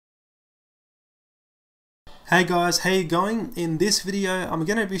Hey guys, how you going? In this video I'm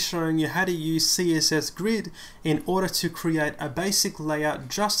going to be showing you how to use CSS Grid in order to create a basic layout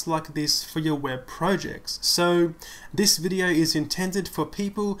just like this for your web projects. So this video is intended for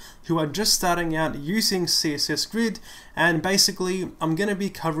people who are just starting out using CSS Grid, and basically I'm going to be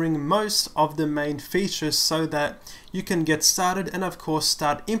covering most of the main features so that you can get started and of course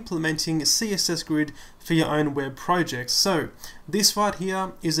start implementing CSS Grid for your own web projects. So this right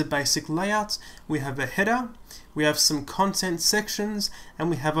here is a basic layout. We have a header, we have some content sections, and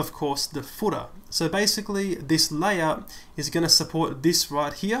we have of course the footer. So basically this layout is going to support this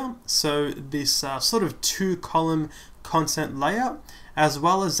right here, so this sort of 2-column content layout, as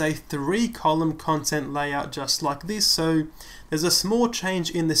well as a 3-column content layout just like this. So there's a small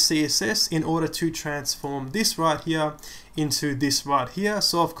change in the CSS in order to transform this right here into this right here.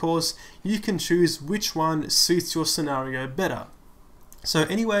 So of course you can choose which one suits your scenario better. So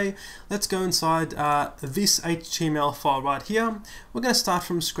anyway, let's go inside this HTML file right here. We're going to start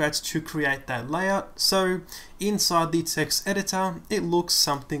from scratch to create that layout. So inside the text editor, it looks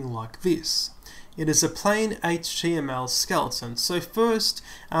something like this. It is a plain HTML skeleton. So first,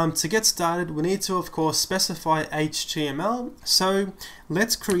 to get started, we need to of course specify HTML. So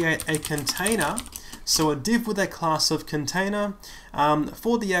let's create a container. So a div with a class of container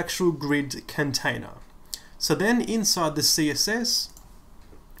for the actual grid container. So then inside the CSS,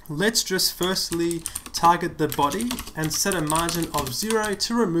 let's just firstly target the body and set a margin of 0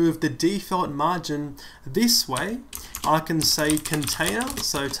 to remove the default margin this way. I can say container,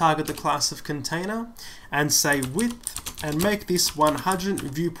 so target the class of container, and say width, and make this 100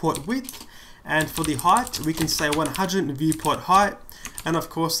 viewport width. And for the height, we can say 100 viewport height. And of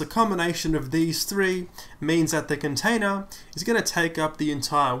course the combination of these three means that the container is going to take up the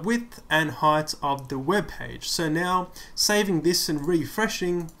entire width and height of the web page. So now saving this and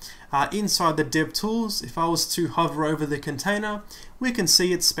refreshing, inside the dev tools, if I was to hover over the container, we can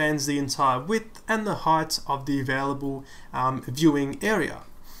see it spans the entire width and the height of the available viewing area.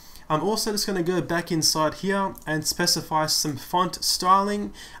 I'm also just going to go back inside here and specify some font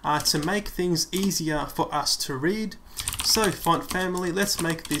styling to make things easier for us to read. So font family, let's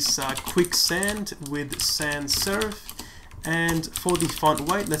make this quicksand with sans serif, and for the font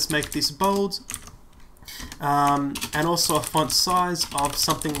weight, let's make this bold, and also a font size of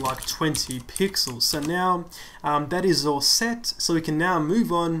something like 20 pixels. So now that is all set, so we can now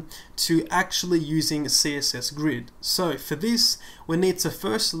move on to actually using CSS Grid. So for this, we need to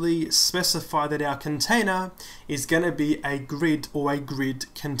firstly specify that our container is going to be a grid or a grid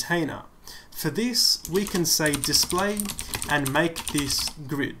container. For this, we can say display and make this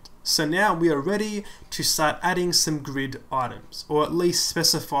grid. So now we are ready to start adding some grid items, or at least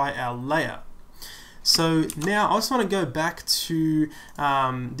specify our layout. So now I just want to go back to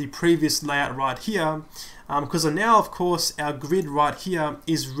the previous layout right here, because now of course our grid right here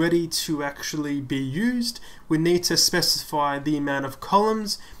is ready to actually be used. We need to specify the amount of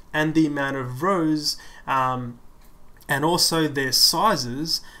columns and the amount of rows, and also their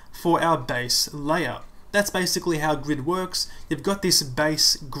sizes for our base layout. That's basically how grid works. You've got this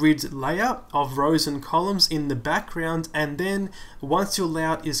base grid layout of rows and columns in the background, and then once your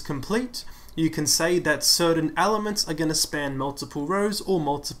layout is complete, you can say that certain elements are going to span multiple rows or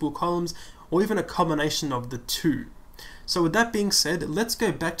multiple columns, or even a combination of the two. So with that being said, let's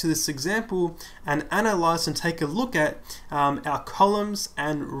go back to this example and analyze and take a look at our columns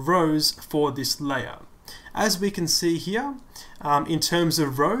and rows for this layout. As we can see here, in terms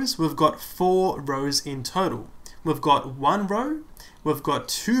of rows, we've got 4 rows in total. We've got 1 row, we've got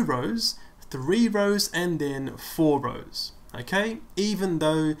 2 rows, 3 rows, and then 4 rows. Okay, even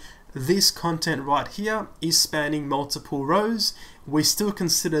though this content right here is spanning multiple rows, we still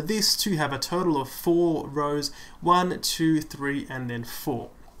consider this to have a total of 4 rows, 1, 2, 3, and then 4.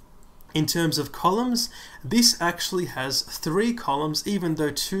 In terms of columns, this actually has 3 columns, even though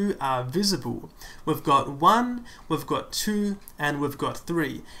 2 are visible. We've got 1, we've got 2, and we've got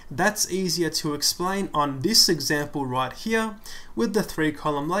 3. That's easier to explain on this example right here with the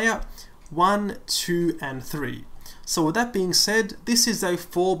 3-column layout, 1, 2, and 3. So with that being said, this is a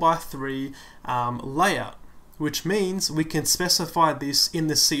 4x3 layout, which means we can specify this in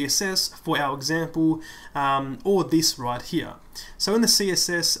the CSS for our example, or this right here. So in the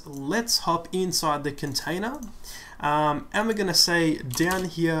CSS, let's hop inside the container, and we're going to say down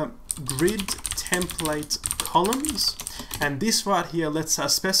here grid template columns, and this right here, let's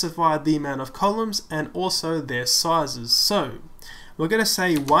specify the amount of columns and also their sizes. So we're going to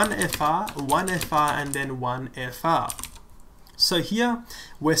say 1FR, 1FR, and then 1FR. So here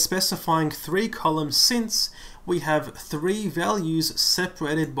we're specifying 3 columns since we have 3 values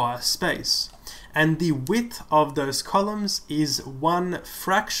separated by a space. and the width of those columns is 1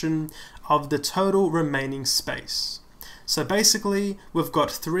 fraction of the total remaining space. So basically, we've got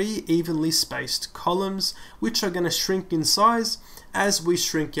 3 evenly spaced columns which are going to shrink in size as we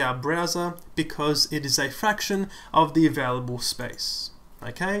shrink our browser because it is a fraction of the available space.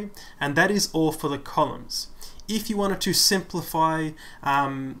 Okay, and that is all for the columns. If you wanted to simplify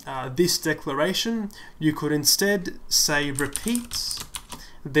this declaration, you could instead say repeat,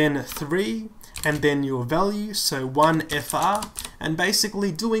 then 3, and then your value, so 1FR, and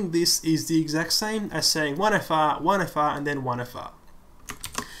basically doing this is the exact same as saying 1FR, 1FR, and then 1FR.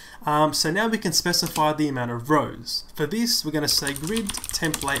 So now we can specify the amount of rows. For this, we're going to say grid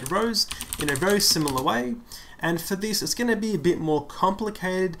template rows in a very similar way, and for this, it's going to be a bit more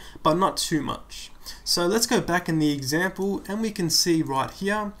complicated, but not too much. So let's go back in the example, and we can see right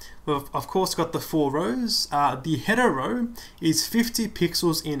here, we've of course got the 4 rows. The header row is 50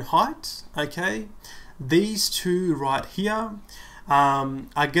 pixels in height, okay? These two right here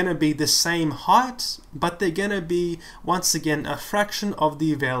are going to be the same height, but they're going to be, once again, a fraction of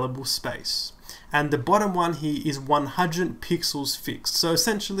the available space. And the bottom one here is 100 pixels fixed. So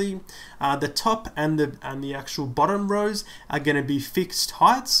essentially, the top and the actual bottom rows are going to be fixed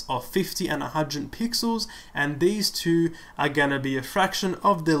heights of 50 and 100 pixels, and these two are going to be a fraction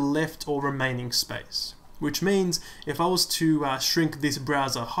of the left or remaining space. Which means if I was to shrink this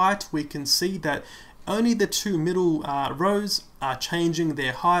browser height, we can see that only the 2 middle rows are changing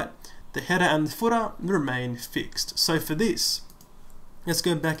their height. The header and the footer remain fixed. So for this, let's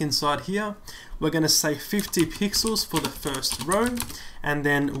go back inside here. We're going to say 50 pixels for the first row, and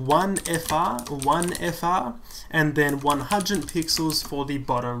then 1FR, and then 100 pixels for the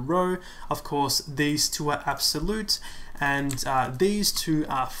bottom row. Of course, these two are absolute, and these two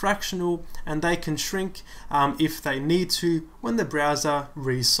are fractional, and they can shrink if they need to when the browser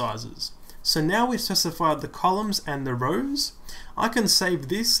resizes. So now we've specified the columns and the rows. I can save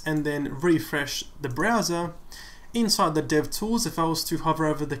this and then refresh the browser. Inside the DevTools, if I was to hover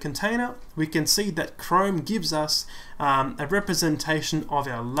over the container, we can see that Chrome gives us a representation of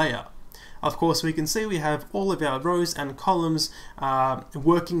our layout. Of course, we can see we have all of our rows and columns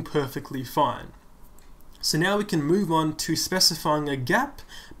working perfectly fine. So now we can move on to specifying a gap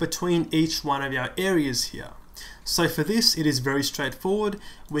between each one of our areas here. So for this, it is very straightforward.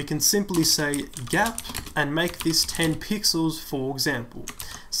 We can simply say gap and make this 10 pixels, for example.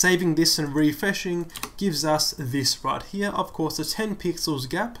 Saving this and refreshing gives us this right here. Of course, a 10 pixels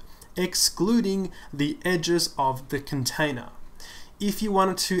gap, excluding the edges of the container. If you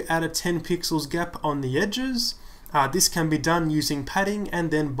wanted to add a 10 pixels gap on the edges, this can be done using padding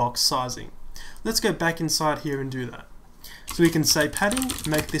and then box sizing. Let's go back inside here and do that. So we can say padding,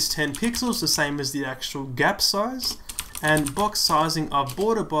 make this 10 pixels, the same as the actual gap size, and box sizing of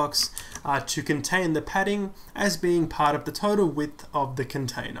border box to contain the padding as being part of the total width of the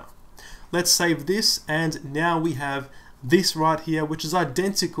container. Let's save this, and now we have this right here, which is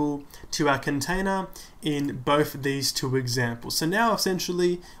identical to our container in both these two examples. So now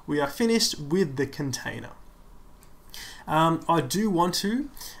essentially we are finished with the container. I do want to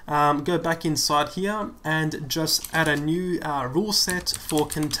go back inside here and just add a new rule set for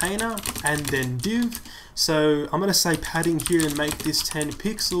container and then div. So I'm going to say padding here and make this 10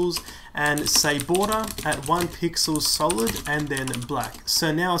 pixels and say border at 1 pixel solid and then black.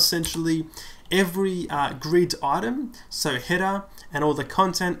 So now essentially every grid item, so header and all the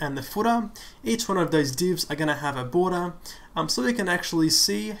content and the footer, each one of those divs are going to have a border, so we can actually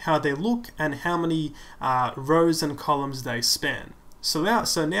see how they look and how many rows and columns they span. So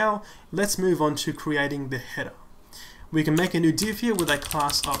now let's move on to creating the header. We can make a new div here with a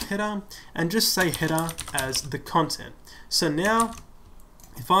class of header and just say header as the content. So now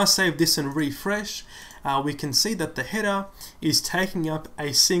if I save this and refresh, we can see that the header is taking up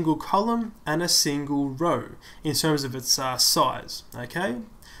a single column and a single row in terms of its size. Okay,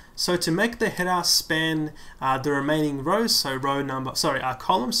 so to make the header span the remaining rows, so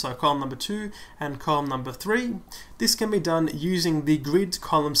columns, so column number 2 and column number 3, this can be done using the grid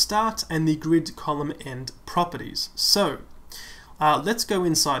column start and the grid column end properties. So let's go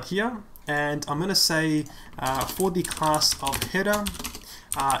inside here, and I'm going to say for the class of header,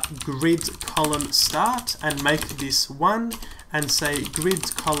 grid column start and make this 1, and say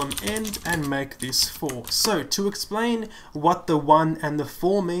grid column end and make this 4. So to explain what the 1 and the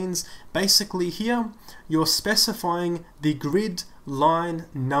 4 means, basically here you're specifying the grid line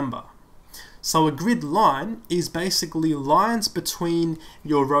number. So a grid line is basically lines between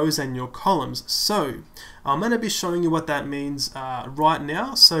your rows and your columns. So I'm going to be showing you what that means right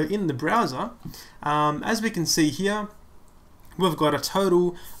now. So in the browser, as we can see here, we've got a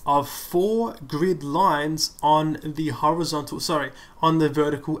total of 4 grid lines on the on the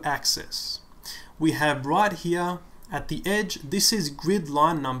vertical axis. We have right here at the edge, this is grid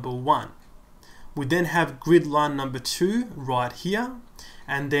line number 1. We then have grid line number 2 right here,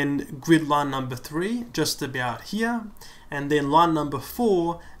 and then grid line number 3 just about here, and then line number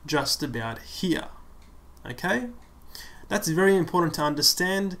 4 just about here. Okay? That's very important to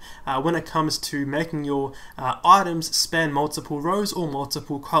understand when it comes to making your items span multiple rows or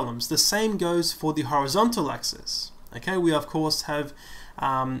multiple columns. The same goes for the horizontal axis. Okay, we of course have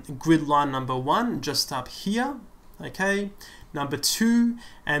grid line number 1 just up here. Okay, number 2,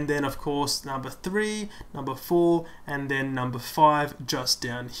 and then of course number 3, number 4, and then number 5 just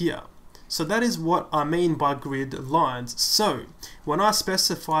down here. So that is what I mean by grid lines. So when I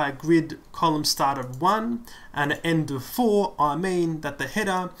specify a grid column start of 1 and an end of 4, I mean that the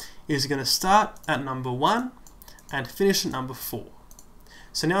header is going to start at number 1 and finish at number 4.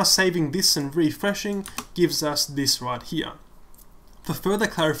 So now saving this and refreshing gives us this right here. For further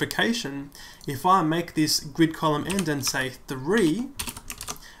clarification, if I make this grid column end and say 3,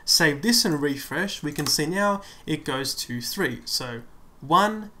 save this and refresh, we can see now it goes to 3. So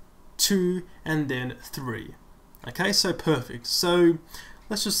 1, 2, and then 3. Okay, so perfect. So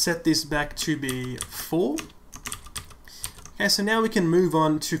let's just set this back to be 4. Okay, so now we can move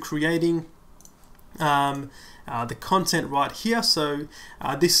on to creating the content right here. So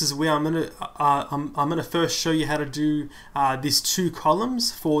this is where I'm gonna first show you how to do these 2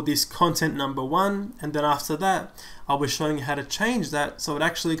 columns for this content number 1, and then after that I'll be showing you how to change that so it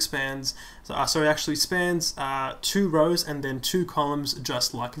actually expands. So it actually spans 2 rows and then 2 columns,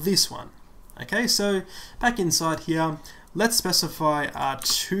 just like this one. Okay, so back inside here, let's specify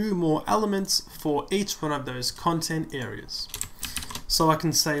 2 more elements for each one of those content areas. So I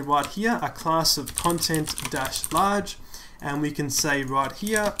can say right here a class of content dash large, and we can say right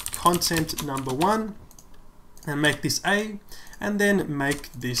here content number 1 and make this A, and then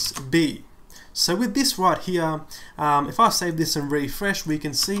make this B. So with this right here, if I save this and refresh, we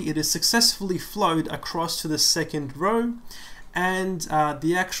can see it is successfully flowed across to the second row, and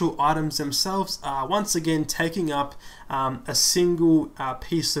the actual items themselves are once again taking up a single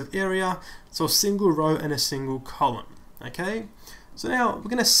piece of area, so a single row and a single column. Okay, so now we're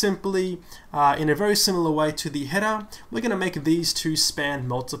going to simply, in a very similar way to the header, we're going to make these 2 span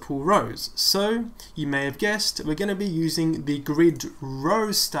multiple rows. So you may have guessed, we're going to be using the grid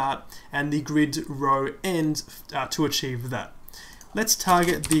row start and the grid row end to achieve that. Let's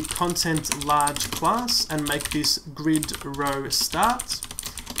target the content large class and make this grid row start.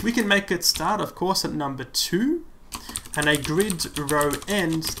 We can make it start, of course, at number 2 and a grid row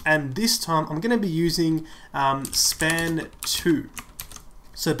end, and this time I'm going to be using span 2.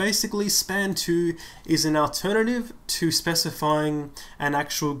 So basically span 2 is an alternative to specifying an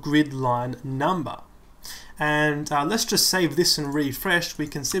actual grid line number. And let's just save this and refresh. We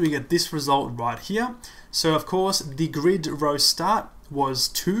can see we get this result right here. So of course the grid row start was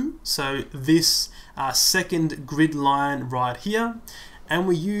 2, so this second grid line right here, and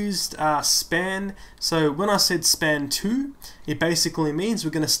we used span. So when I said span 2, it basically means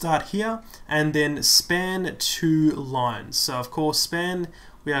we're going to start here and then span 2 lines. So of course span,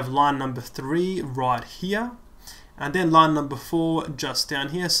 we have line number 3 right here, and then line number 4 just down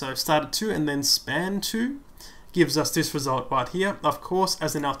here. So start at 2 and then span 2 gives us this result right here. Of course,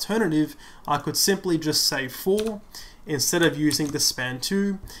 as an alternative, I could simply just say 4 instead of using the span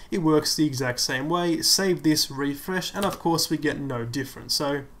 2. It works the exact same way. Save this, refresh, and of course we get no difference.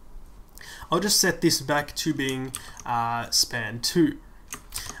 So I'll just set this back to being span 2.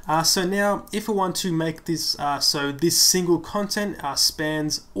 So now if we want to make this so this single content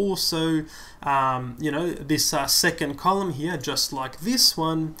spans also this second column here, just like this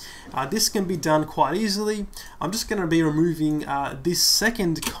one, this can be done quite easily. I'm just going to be removing this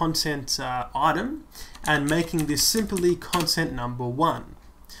second content item and making this simply content number 1.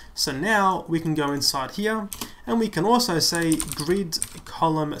 So now we can go inside here and we can also say grid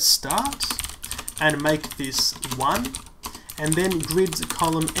column start and make this 1, and then grid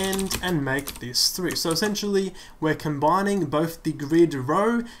column end and make this 3. So essentially we're combining both the grid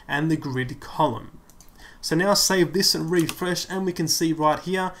row and the grid column. So now save this and refresh, and we can see right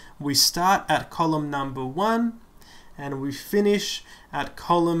here we start at column number 1 and we finish at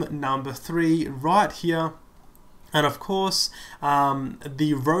column number 3 right here. And of course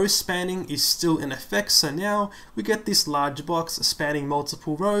the row spanning is still in effect, so now we get this large box spanning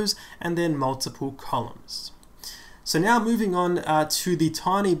multiple rows and then multiple columns. So now moving on to the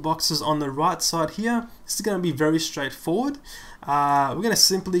tiny boxes on the right side here, this is going to be very straightforward. We're going to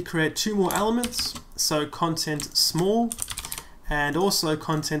simply create 2 more elements, so content small and also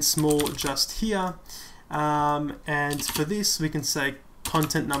content small just here. And for this, we can say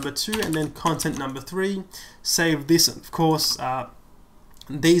content number 2 and then content number 3. Save this. Of course,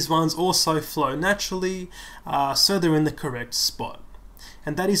 these ones also flow naturally, so they're in the correct spot.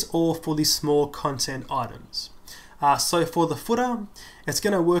 And that is all for the small content items. So for the footer, it's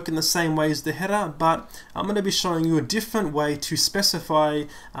going to work in the same way as the header, but I'm going to be showing you a different way to specify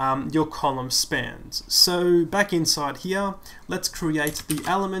your column spans. So back inside here, let's create the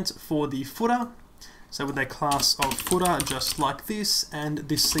element for the footer. So with a class of footer just like this, and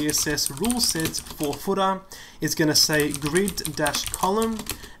the CSS rule set for footer is going to say grid-column,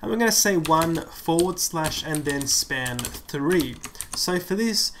 and we're going to say 1/ and then span 3. So for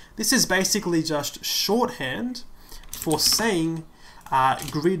this is basically just shorthand for saying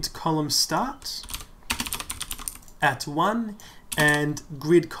grid column start at 1 and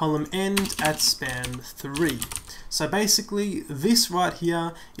grid column end at span 3. So basically this right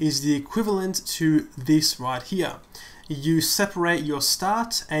here is the equivalent to this right here. You separate your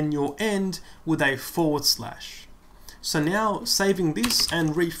start and your end with a /. So now saving this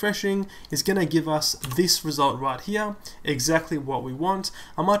and refreshing is going to give us this result right here, exactly what we want.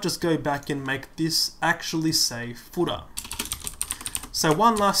 I might just go back and make this actually say footer. So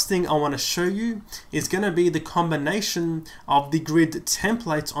one last thing I want to show you is going to be the combination of the grid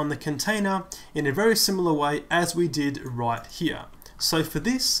template on the container in a very similar way as we did right here. So for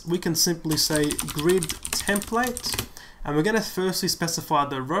this, we can simply say grid template, and we're going to firstly specify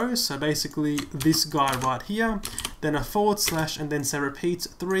the rows, so basically this guy right here, then a /, and then say repeat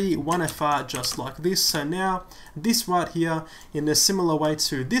 3 1fr just like this. So now this right here, in a similar way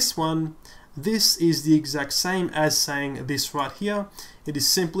to this one, this is the exact same as saying this right here. It is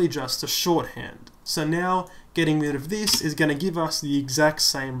simply just a shorthand. So now getting rid of this is going to give us the exact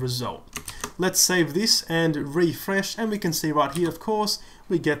same result. Let's save this and refresh, and we can see right here, of course,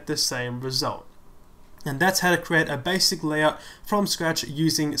 we get the same result. And that's how to create a basic layout from scratch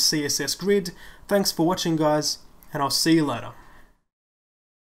using CSS Grid. Thanks for watching, guys, and I'll see you later.